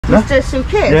Mr.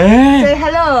 Sukit? Yeah. Say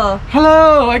hello.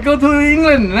 Hello, I go to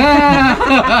England.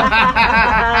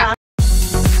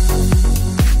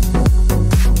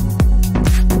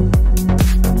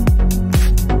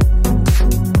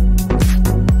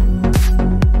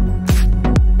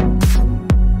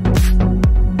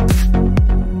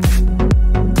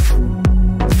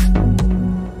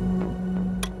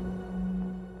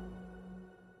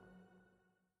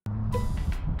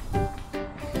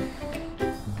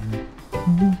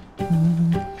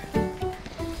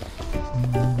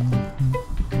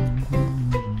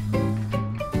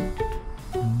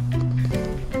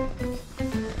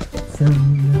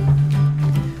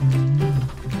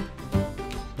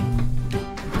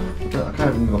 I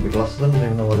can't even got my glasses on, I don't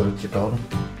even know whether it's recording.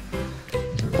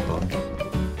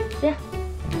 Yeah.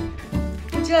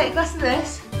 Would you like a glass of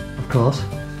this? Of course.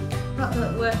 Not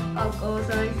that we're outdoors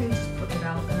or anything, just put it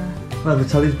out there. Well, the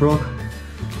telly's broke.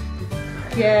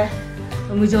 Yeah,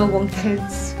 and we don't want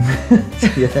kids.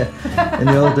 Yeah, in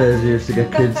the old days you used to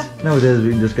get kids. Nowadays we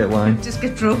can just get wine. Just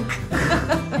get drunk.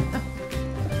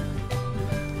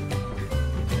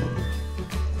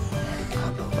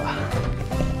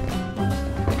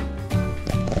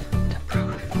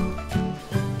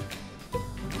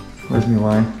 Where's my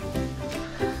wine?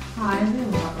 I think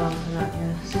not long for that,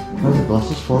 yes. Where's the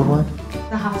glasses for the wine?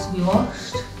 They have to be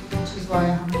washed, which is why I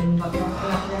haven't even got long for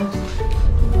that yet.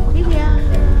 Here we are,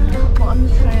 put on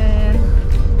the train.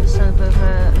 Just a bit of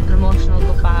an emotional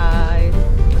goodbye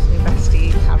with my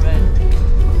bestie Karen.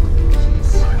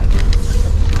 She's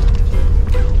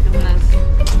giving us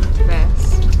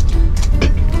this.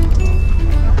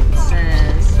 It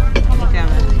says,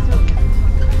 Karen,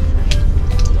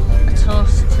 a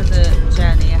toast to the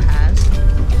journey ahead.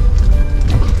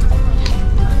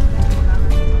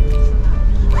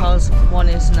 Because one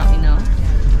is not enough.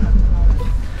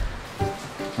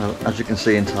 Well, as you can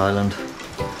see in Thailand,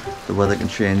 the weather can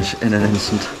change in an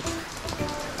instant.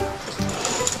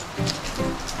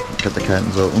 Get the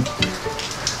curtains open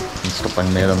and stop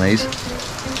banging made on these.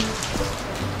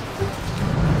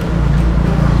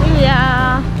 Here we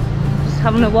are, just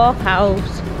having a walk out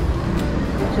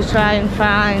to try and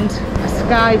find a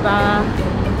sky bar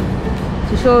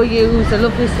to show you the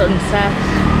lovely sunset.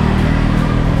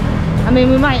 I mean,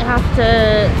 we might have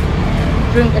to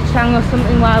drink a chang or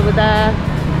something while we're there,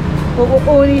 but we're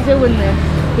only doing this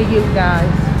for you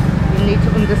guys. You need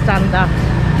to understand that.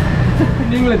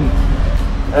 In England.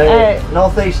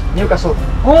 North East, Newcastle.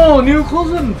 Oh,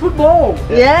 Newcastle football.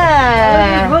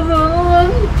 Yeah!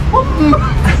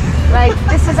 Right,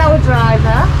 this is our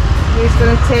driver. He's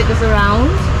going to take us around.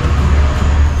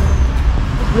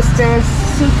 Mr.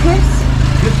 Sukit.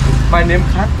 My name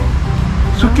Kat.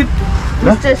 Sukit.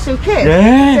 Mr. Sukit.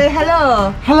 Yeah. Say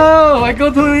hello. Hello, I go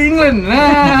to England.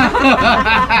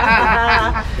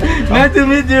 Nice to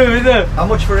meet you, Mr. How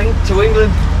much for to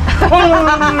England?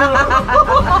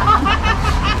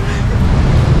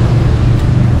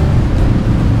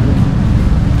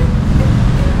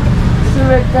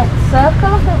 That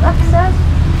circle, I think that says.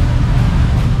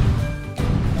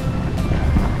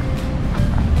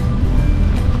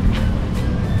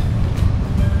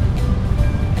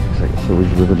 It's like a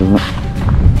sewage river, doesn't it?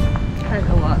 I don't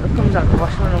know what, it comes out the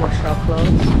wash when I wash our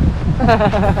clothes.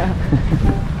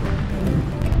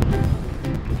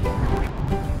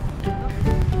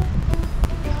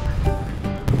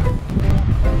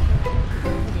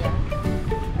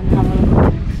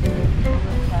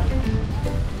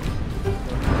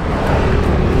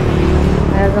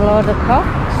 There's a load of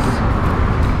cocks.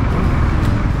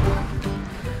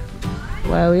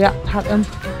 Where are we at, Patton?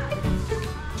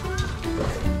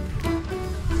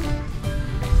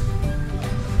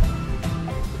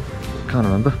 Can't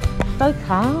remember. So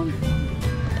calm.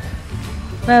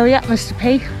 Where are we at, Mr.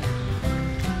 P?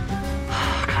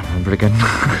 I can't remember again.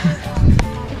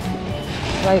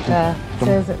 Right there.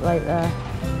 Says it right there.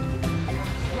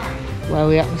 Where are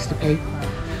we at, Mr. P?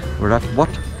 We're at what?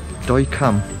 Doi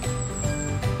Cam.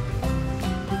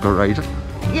 Got right.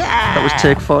 Yeah! That was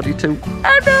take 42.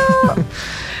 I know!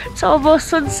 It's almost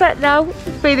sunset now.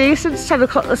 It's been here since 10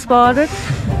 o'clock this morning.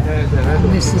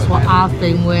 And this is what I've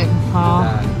been waiting for.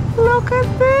 Look at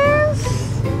this!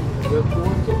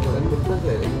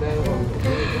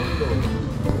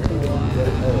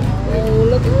 Oh,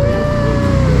 look at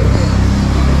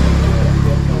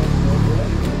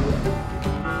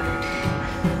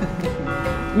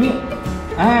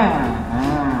Ah.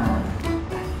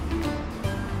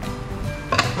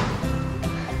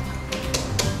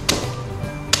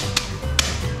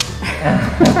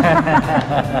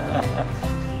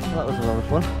 That was a lot of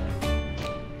fun.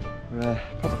 We're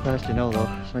proper thirsty now though.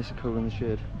 It's nice and cool in the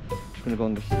shade. Just gonna go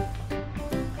and get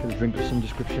Get a drink of some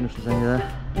description if there's any there.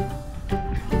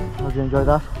 How do you enjoy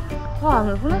that? Oh, I'm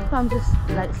loving it. I'm just,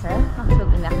 like I say,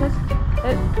 absolutely knackered.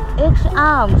 It aches your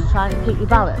arms trying to keep your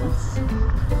balance.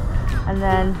 And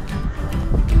then,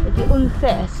 if you're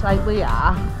unfit, like we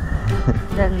are,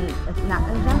 then it's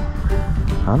knackers, yeah?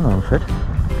 I'm not fit.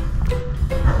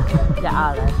 Yeah,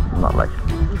 are they? I'm not like.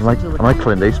 I'm like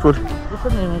Clint Eastwood. You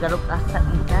couldn't even get up that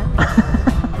second day.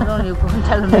 I don't know, you couldn't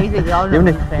tell me that you're not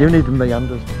unfit. You need the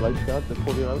Meanders lifeguard to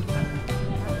pull you out.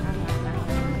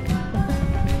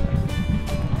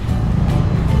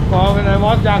 When I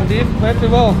was young, this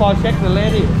festival for check the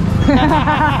lady.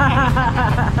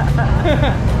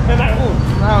 And I, oh,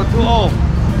 now too old.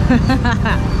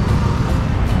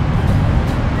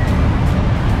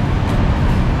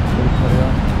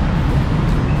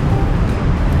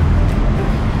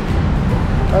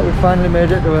 Right, we finally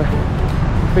made it to a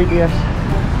BTS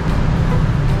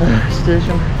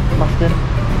station, mapped in.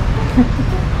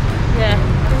 Yeah,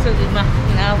 absolutely mapped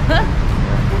now.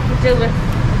 We do with a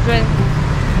drink.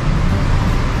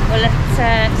 Well, let's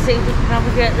see if we can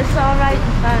navigate this alright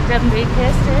and find MBK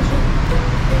station.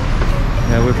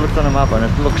 Yeah, we've looked on a map and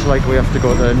it looks like we have to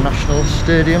go to the National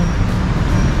Stadium.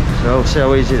 So we'll see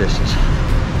how easy this is.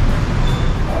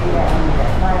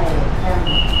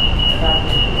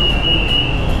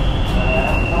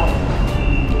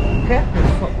 Okay,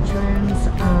 we've swapped trains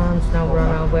and now we're on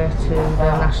our way to the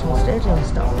National Stadium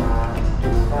stop.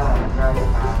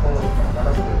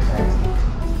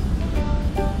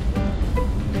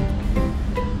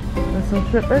 And some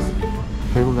flippers.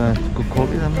 Feel good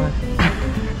quality them, right?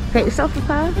 Get yourself a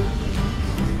pair.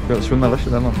 Got to swim my lish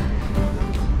with them on.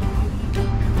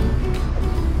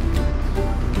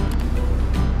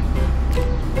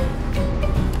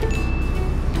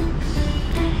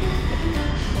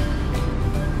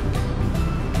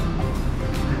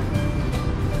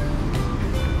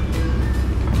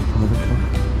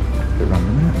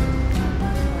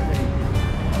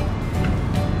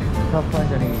 Can't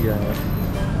find any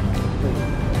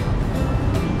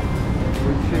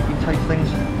fruit shaky type things.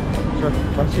 So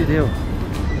fancy a deal.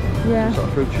 Yeah. Sort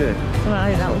of fruit shake. Something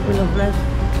like that would be lovely.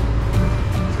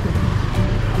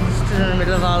 Stood in the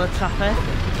middle of all the traffic.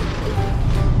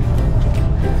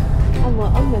 And we're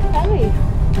on the ferry.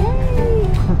 Yay!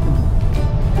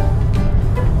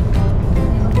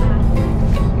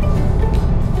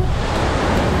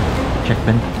 Check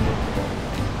bin.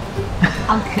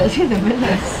 I'll kill you in a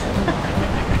minute.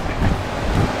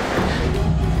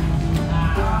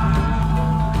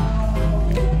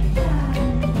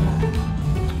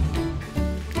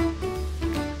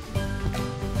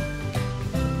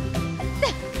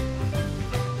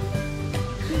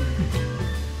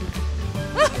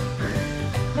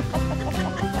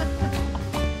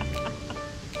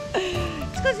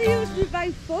 It's because he used me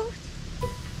by foot.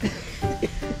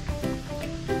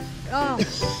 Oh.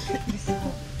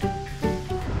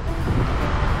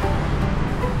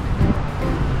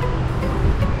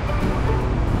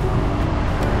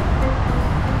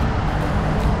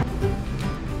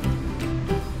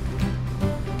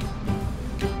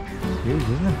 Huge,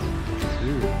 isn't it?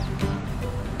 Huge.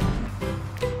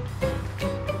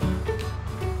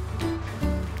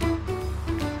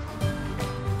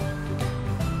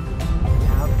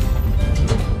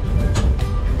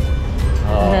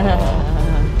 Oh,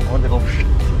 wonderful.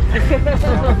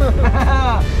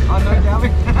 I'm not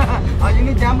jumping. Are you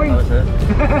not jumping? That was it.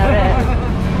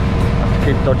 Have to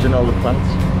keep dodging all the plants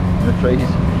and the trees.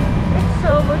 It's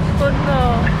so much fun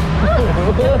though.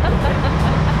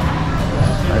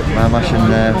 Right, man mashing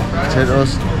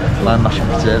potatoes, lamb mashing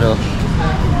potatoes.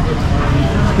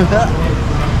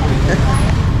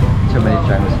 Too many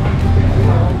times.